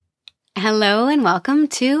Hello and welcome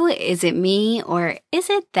to Is It Me or Is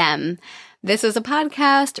It Them? This is a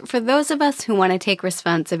podcast for those of us who want to take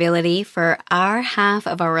responsibility for our half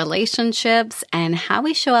of our relationships and how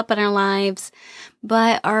we show up in our lives,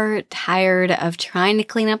 but are tired of trying to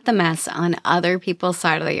clean up the mess on other people's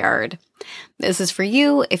side of the yard. This is for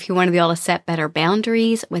you if you want to be able to set better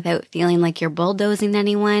boundaries without feeling like you're bulldozing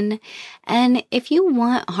anyone, and if you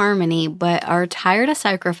want harmony but are tired of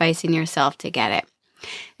sacrificing yourself to get it.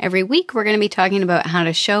 Every week, we're going to be talking about how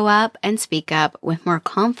to show up and speak up with more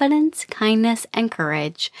confidence, kindness, and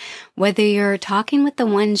courage, whether you're talking with the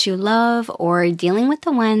ones you love or dealing with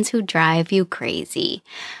the ones who drive you crazy.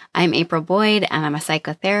 I'm April Boyd, and I'm a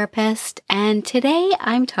psychotherapist, and today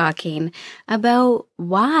I'm talking about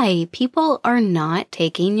why people are not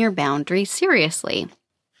taking your boundaries seriously.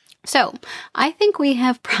 So, I think we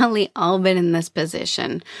have probably all been in this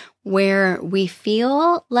position where we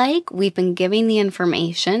feel like we've been giving the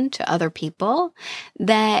information to other people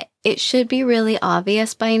that it should be really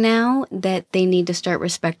obvious by now that they need to start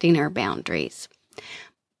respecting our boundaries.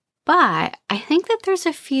 But I think that there's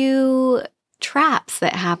a few traps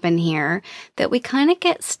that happen here that we kind of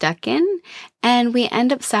get stuck in, and we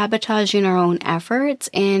end up sabotaging our own efforts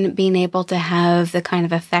in being able to have the kind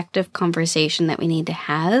of effective conversation that we need to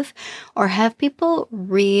have, or have people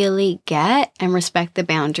really get and respect the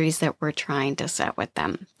boundaries that we're trying to set with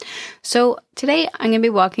them. So today I'm going to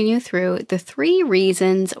be walking you through the 3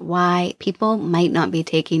 reasons why people might not be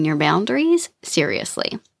taking your boundaries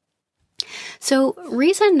seriously. So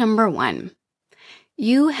reason number 1.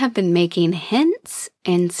 You have been making hints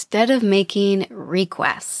instead of making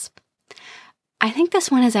requests. I think this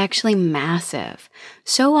one is actually massive.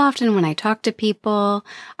 So often when I talk to people,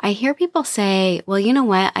 I hear people say, well, you know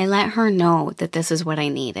what? I let her know that this is what I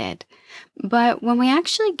needed. But when we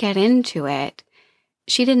actually get into it,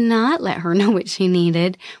 she did not let her know what she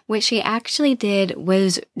needed. What she actually did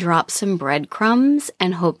was drop some breadcrumbs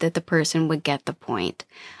and hope that the person would get the point.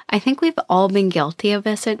 I think we've all been guilty of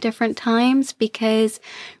this at different times because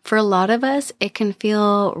for a lot of us, it can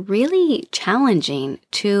feel really challenging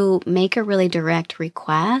to make a really direct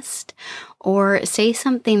request or say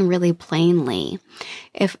something really plainly.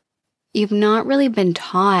 If you've not really been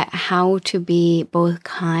taught how to be both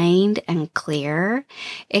kind and clear,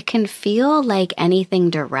 it can feel like anything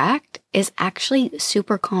direct is actually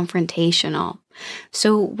super confrontational.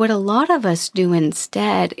 So what a lot of us do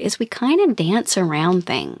instead is we kind of dance around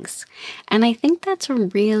things. And I think that's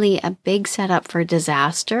really a big setup for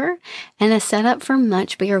disaster and a setup for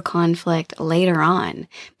much bigger conflict later on,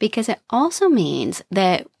 because it also means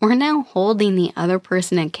that we're now holding the other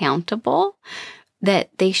person accountable, that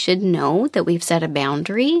they should know that we've set a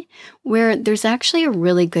boundary, where there's actually a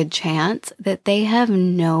really good chance that they have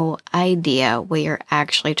no idea what you're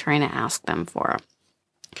actually trying to ask them for.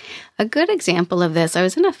 A good example of this, I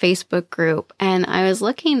was in a Facebook group and I was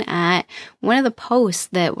looking at one of the posts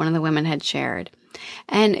that one of the women had shared.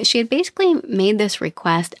 And she had basically made this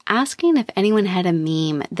request asking if anyone had a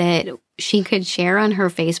meme that she could share on her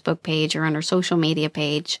Facebook page or on her social media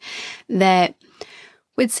page that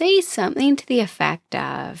would say something to the effect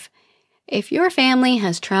of, if your family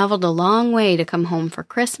has traveled a long way to come home for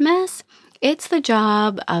Christmas, it's the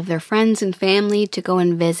job of their friends and family to go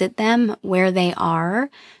and visit them where they are,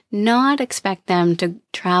 not expect them to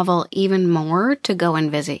travel even more to go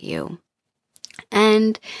and visit you.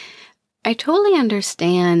 And I totally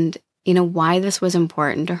understand, why this was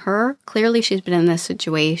important to her. Clearly, she's been in this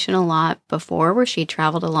situation a lot before where she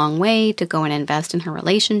traveled a long way to go and invest in her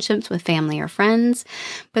relationships with family or friends,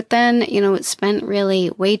 but then, spent really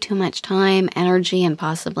way too much time, energy, and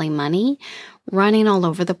possibly money running all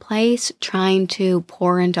over the place, trying to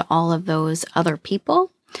pour into all of those other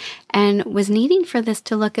people, and was needing for this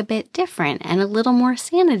to look a bit different and a little more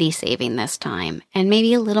sanity saving this time, and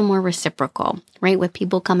maybe a little more reciprocal, right? With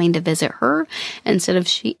people coming to visit her instead of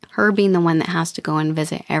her being the one that has to go and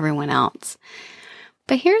visit everyone else.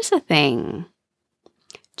 But here's the thing.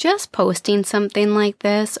 Just posting something like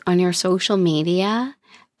this on your social media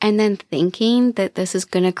and then thinking that this is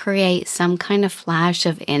going to create some kind of flash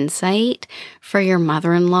of insight for your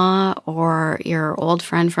mother-in-law or your old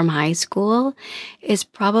friend from high school is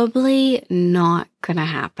probably not going to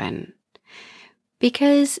happen.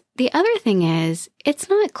 Because the other thing is, it's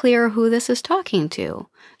not clear who this is talking to.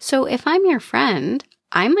 So if I'm your friend,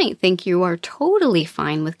 I might think you are totally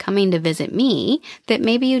fine with coming to visit me, that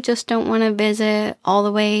maybe you just don't want to visit all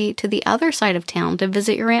the way to the other side of town to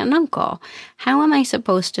visit your aunt and uncle. How am I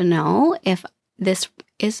supposed to know if this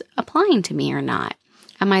is applying to me or not?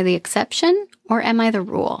 Am I the exception or am I the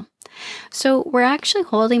rule? So we're actually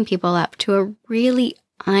holding people up to a really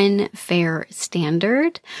unfair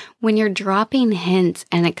standard when you're dropping hints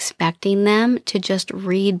and expecting them to just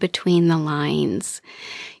read between the lines.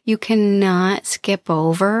 You cannot skip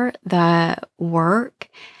over the work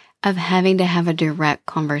of having to have a direct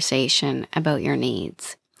conversation about your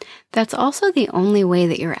needs. That's also the only way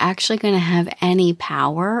that you're actually going to have any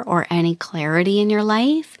power or any clarity in your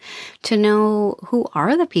life to know who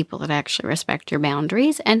are the people that actually respect your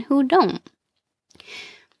boundaries and who don't.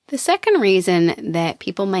 The second reason that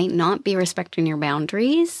people might not be respecting your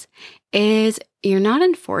boundaries is you're not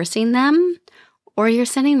enforcing them or you're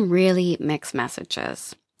sending really mixed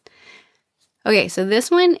messages. Okay, so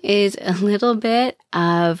this one is a little bit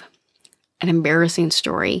of an embarrassing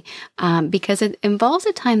story because it involves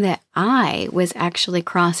a time that I was actually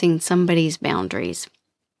crossing somebody's boundaries.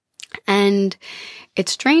 And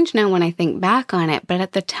it's strange now when I think back on it, but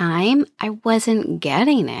at the time I wasn't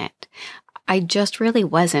getting it. I just really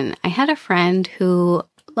wasn't. I had a friend who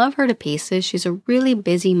love her to pieces. She's a really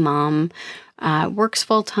busy mom, works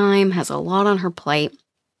full time, has a lot on her plate.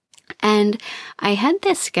 And I had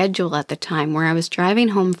this schedule at the time where I was driving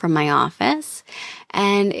home from my office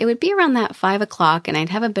and it would be around that 5 o'clock and I'd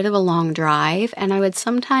have a bit of a long drive and I would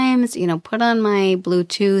sometimes, put on my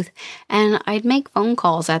Bluetooth and I'd make phone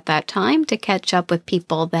calls at that time to catch up with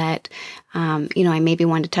people that, I maybe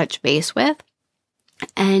wanted to touch base with.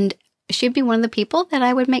 And she'd be one of the people that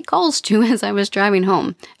I would make calls to as I was driving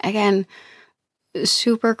home. Again,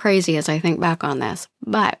 super crazy as I think back on this,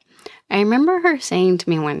 but I remember her saying to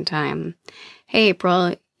me one time, "Hey,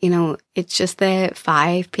 April, it's just that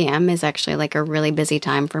 5 p.m. is actually like a really busy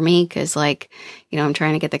time for me because I'm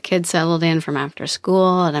trying to get the kids settled in from after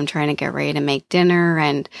school and I'm trying to get ready to make dinner.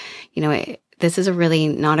 And, this is a really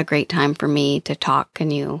not a great time for me to talk.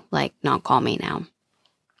 Can you not call me now?"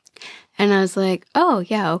 And I was like, "Oh,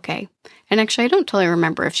 yeah, okay." And actually, I don't totally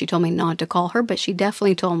remember if she told me not to call her, but she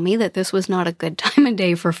definitely told me that this was not a good time of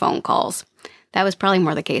day for phone calls. That was probably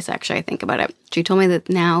more the case, actually, I think about it. She told me that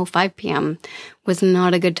now 5 p.m. was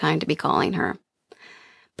not a good time to be calling her.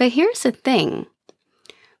 But here's the thing.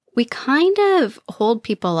 We kind of hold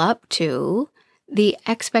people up to the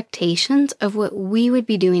expectations of what we would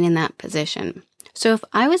be doing in that position. So if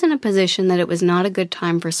I was in a position that it was not a good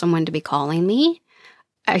time for someone to be calling me,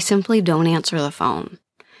 I simply don't answer the phone.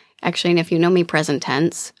 Actually, and if you know me present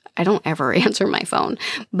tense, I don't ever answer my phone.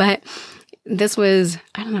 But this was,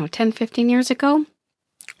 10, 15 years ago.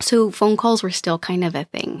 So phone calls were still kind of a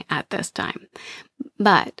thing at this time.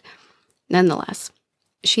 But nonetheless,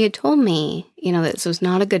 she had told me, that this was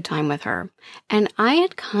not a good time with her. And I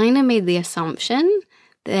had kind of made the assumption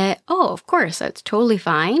that, oh, of course, that's totally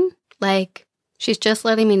fine. She's just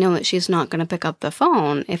letting me know that she's not going to pick up the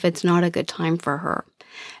phone if it's not a good time for her.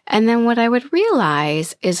 And then what I would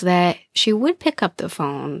realize is that she would pick up the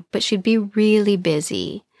phone, but she'd be really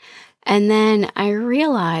busy. And then I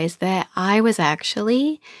realized that I was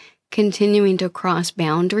actually continuing to cross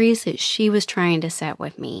boundaries that she was trying to set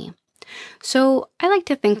with me. So I like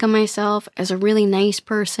to think of myself as a really nice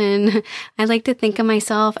person. I like to think of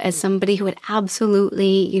myself as somebody who would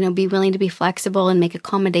absolutely, be willing to be flexible and make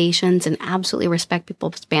accommodations and absolutely respect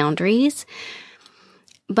people's boundaries.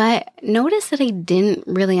 But notice that I didn't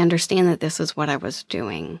really understand that this is what I was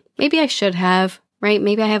doing. Maybe I should have. Right?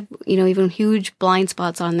 Maybe I have, even huge blind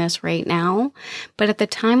spots on this right now. But at the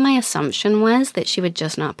time, my assumption was that she would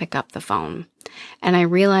just not pick up the phone. And I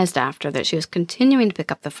realized after that she was continuing to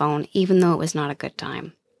pick up the phone, even though it was not a good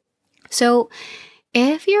time. So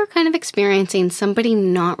if you're kind of experiencing somebody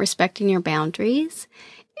not respecting your boundaries,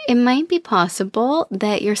 it might be possible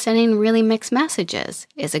that you're sending really mixed messages.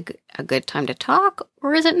 Is it a good time to talk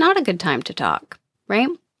or is it not a good time to talk? Right?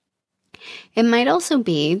 It might also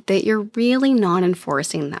be that you're really not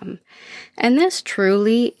enforcing them. And this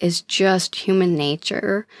truly is just human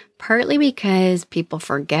nature, partly because people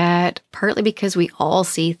forget, partly because we all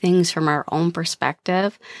see things from our own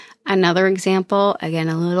perspective. Another example, again,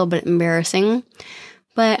 a little bit embarrassing,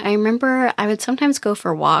 but I remember I would sometimes go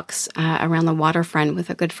for walks around the waterfront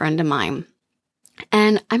with a good friend of mine.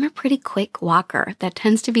 And I'm a pretty quick walker. That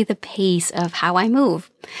tends to be the pace of how I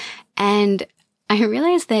move. And I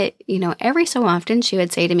realized that, every so often she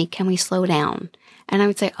would say to me, "Can we slow down?" And I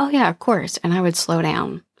would say, "Oh yeah, of course." And I would slow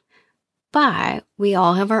down. But we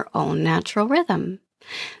all have our own natural rhythm.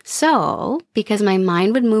 So because my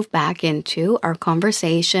mind would move back into our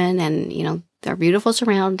conversation and, our beautiful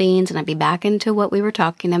surroundings, and I'd be back into what we were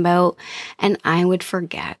talking about, and I would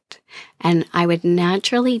forget. And I would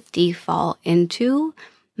naturally default into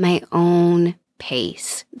my own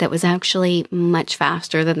pace that was actually much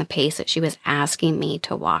faster than the pace that she was asking me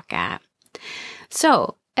to walk at.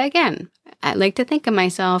 So again, I like to think of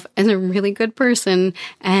myself as a really good person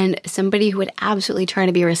and somebody who would absolutely try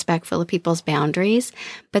to be respectful of people's boundaries.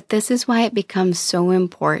 But this is why it becomes so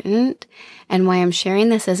important and why I'm sharing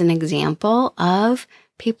this as an example of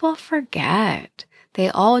people forget. They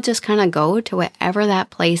all just kind of go to whatever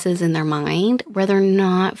that place is in their mind where they're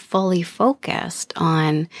not fully focused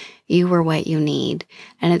on you or what you need.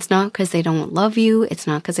 And it's not because they don't love you. It's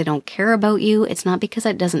not because they don't care about you. It's not because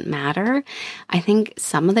it doesn't matter. I think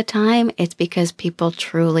some of the time it's because people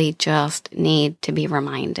truly just need to be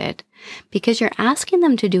reminded because you're asking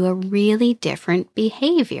them to do a really different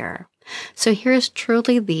behavior. So here's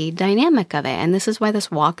truly the dynamic of it. And this is why this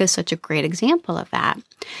walk is such a great example of that.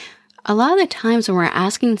 A lot of the times when we're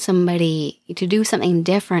asking somebody to do something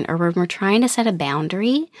different or when we're trying to set a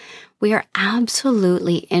boundary, we are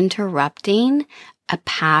absolutely interrupting a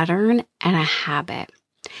pattern and a habit.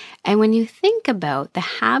 And when you think about the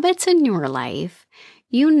habits in your life,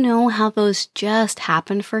 you know how those just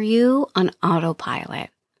happen for you on autopilot,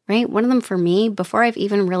 right? One of them for me, before I've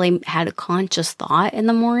even really had a conscious thought in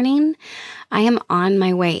the morning, I am on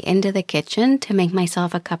my way into the kitchen to make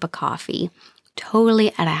myself a cup of coffee.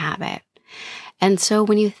 Totally out of habit. And so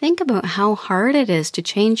when you think about how hard it is to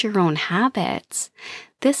change your own habits,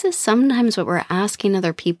 this is sometimes what we're asking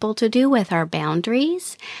other people to do with our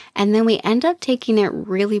boundaries. And then we end up taking it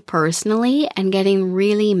really personally and getting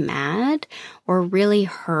really mad or really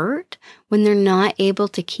hurt when they're not able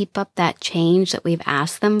to keep up that change that we've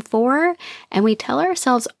asked them for. And we tell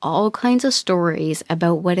ourselves all kinds of stories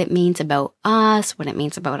about what it means about us, what it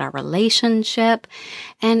means about our relationship.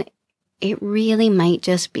 And it really might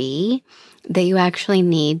just be that you actually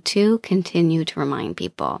need to continue to remind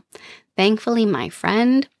people. Thankfully, my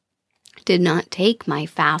friend did not take my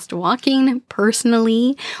fast walking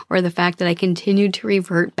personally or the fact that I continued to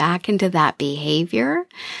revert back into that behavior.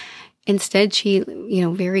 Instead, she,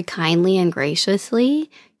 very kindly and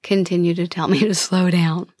graciously continued to tell me to slow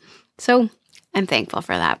down. So I'm thankful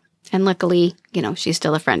for that. And luckily, she's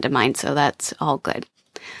still a friend of mine, so that's all good.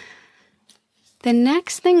 The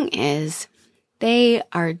next thing is they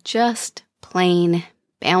are just plain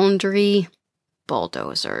boundary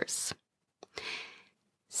bulldozers.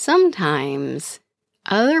 Sometimes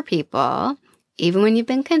other people, even when you've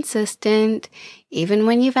been consistent, even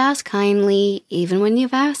when you've asked kindly, even when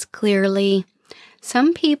you've asked clearly,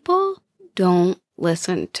 some people don't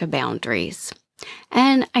listen to boundaries.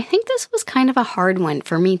 And I think this was kind of a hard one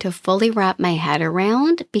for me to fully wrap my head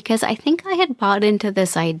around because I think I had bought into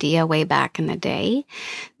this idea way back in the day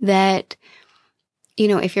that,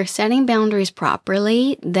 if you're setting boundaries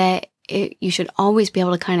properly, that you should always be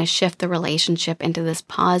able to kind of shift the relationship into this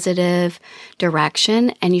positive direction.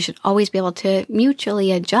 And you should always be able to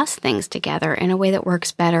mutually adjust things together in a way that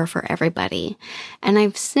works better for everybody. And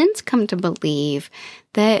I've since come to believe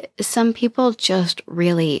that some people just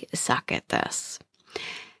really suck at this.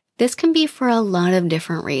 This can be for a lot of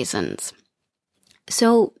different reasons.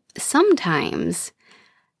 So sometimes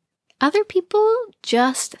other people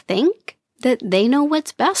just think that they know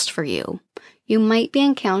what's best for you. You might be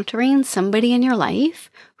encountering somebody in your life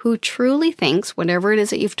who truly thinks whatever it is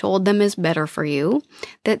that you've told them is better for you,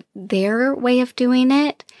 that their way of doing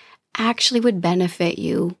it actually would benefit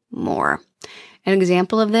you more. An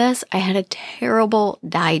example of this, I had a terrible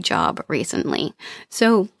dye job recently.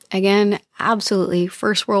 So again, absolutely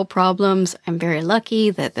first world problems. I'm very lucky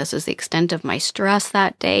that this is the extent of my stress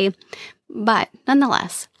that day. But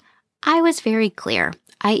nonetheless, I was very clear.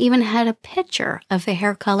 I even had a picture of the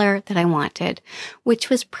hair color that I wanted, which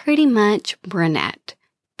was pretty much brunette,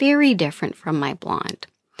 very different from my blonde.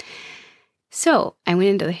 So I went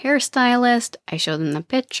into the hairstylist. I showed them the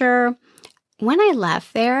picture. When I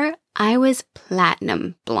left there, I was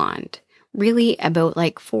platinum blonde, really about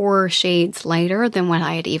like 4 shades lighter than what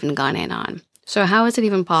I had even gone in on. So how is it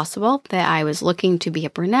even possible that I was looking to be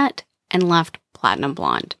a brunette and left platinum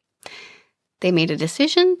blonde? They made a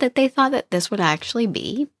decision that they thought that this would actually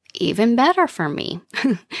be even better for me,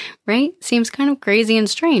 right? Seems kind of crazy and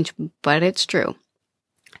strange, but it's true.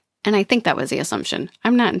 And I think that was the assumption.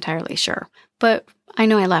 I'm not entirely sure, but I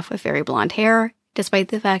know I left with very blonde hair, despite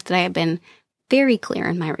the fact that I had been very clear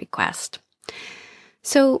in my request.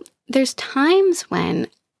 So there's times when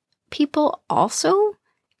people also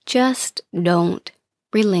just don't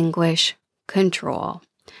relinquish control.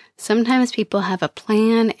 Sometimes people have a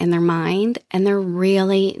plan in their mind and they're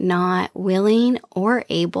really not willing or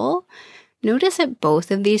able. Notice that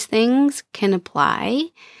both of these things can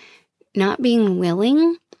apply. Not being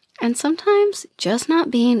willing and sometimes just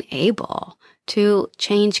not being able to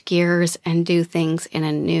change gears and do things in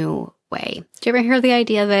a new way. Did you ever hear the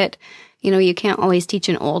idea that, you can't always teach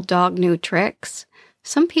an old dog new tricks?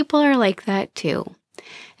 Some people are like that too.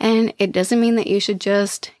 And it doesn't mean that you should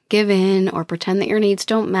just give in or pretend that your needs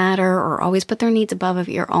don't matter or always put their needs above of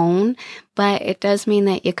your own. But it does mean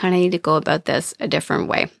that you kind of need to go about this a different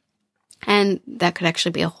way. And that could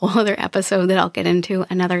actually be a whole other episode that I'll get into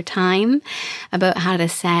another time about how to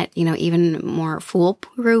set, even more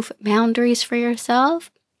foolproof boundaries for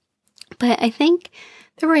yourself. But I think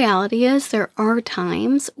the reality is there are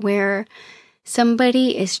times where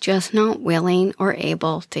somebody is just not willing or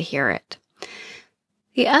able to hear it.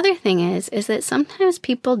 The other thing is that sometimes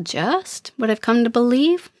people just, what I've come to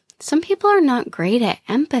believe, some people are not great at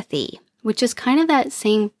empathy, which is kind of that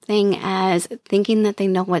same thing as thinking that they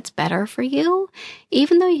know what's better for you,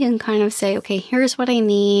 even though you can kind of say, okay, here's what I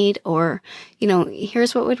need, or,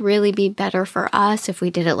 here's what would really be better for us if we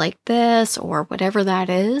did it like this, or whatever that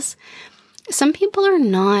is. Some people are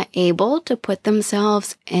not able to put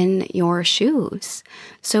themselves in your shoes.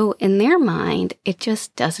 So in their mind, it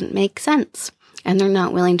just doesn't make sense. And they're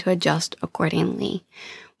not willing to adjust accordingly,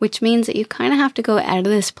 which means that you kind of have to go out of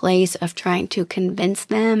this place of trying to convince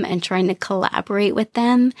them and trying to collaborate with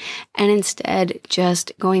them, and instead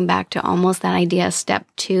just going back to almost that idea of step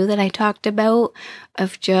 2 that I talked about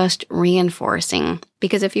of just reinforcing.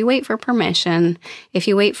 Because if you wait for permission, if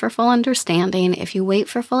you wait for full understanding, if you wait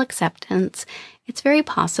for full acceptance, it's very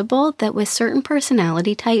possible that with certain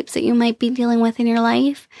personality types that you might be dealing with in your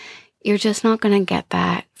life, you're just not going to get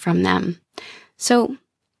that from them. So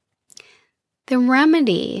the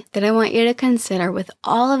remedy that I want you to consider with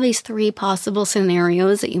all of these 3 possible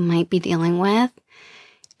scenarios that you might be dealing with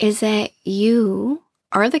is that you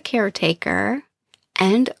are the caretaker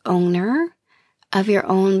and owner of your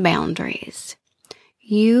own boundaries.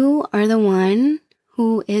 You are the one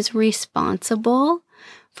who is responsible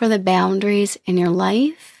for the boundaries in your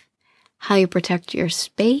life, how you protect your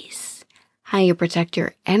space, how you protect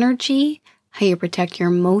your energy, how you protect your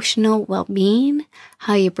emotional well-being,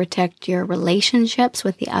 how you protect your relationships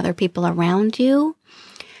with the other people around you,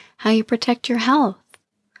 how you protect your health.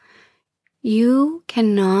 You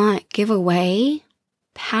cannot give away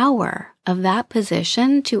power of that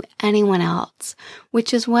position to anyone else,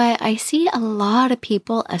 which is what I see a lot of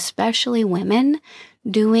people, especially women,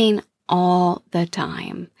 doing all the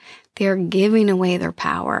time. They're giving away their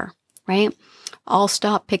power, right? I'll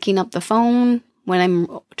stop picking up the phone when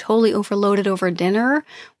I'm totally overloaded over dinner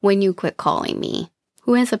when you quit calling me.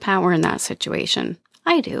 Who has the power in that situation?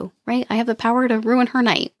 I do, right? I have the power to ruin her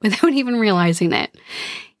night without even realizing it.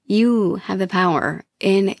 You have the power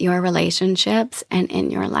in your relationships and in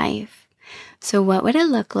your life. So what would it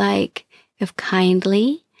look like if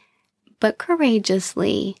kindly but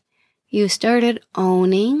courageously you started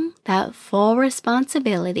owning that full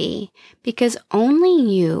responsibility, because only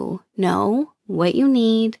you know what you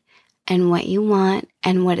need and what you want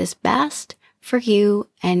and what is best for you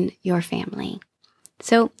and your family.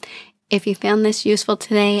 So if you found this useful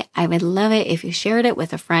today, I would love it if you shared it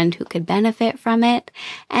with a friend who could benefit from it,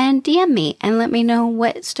 and DM me and let me know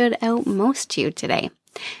what stood out most to you today.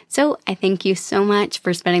 So I thank you so much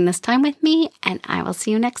for spending this time with me, and I will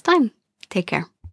see you next time. Take care.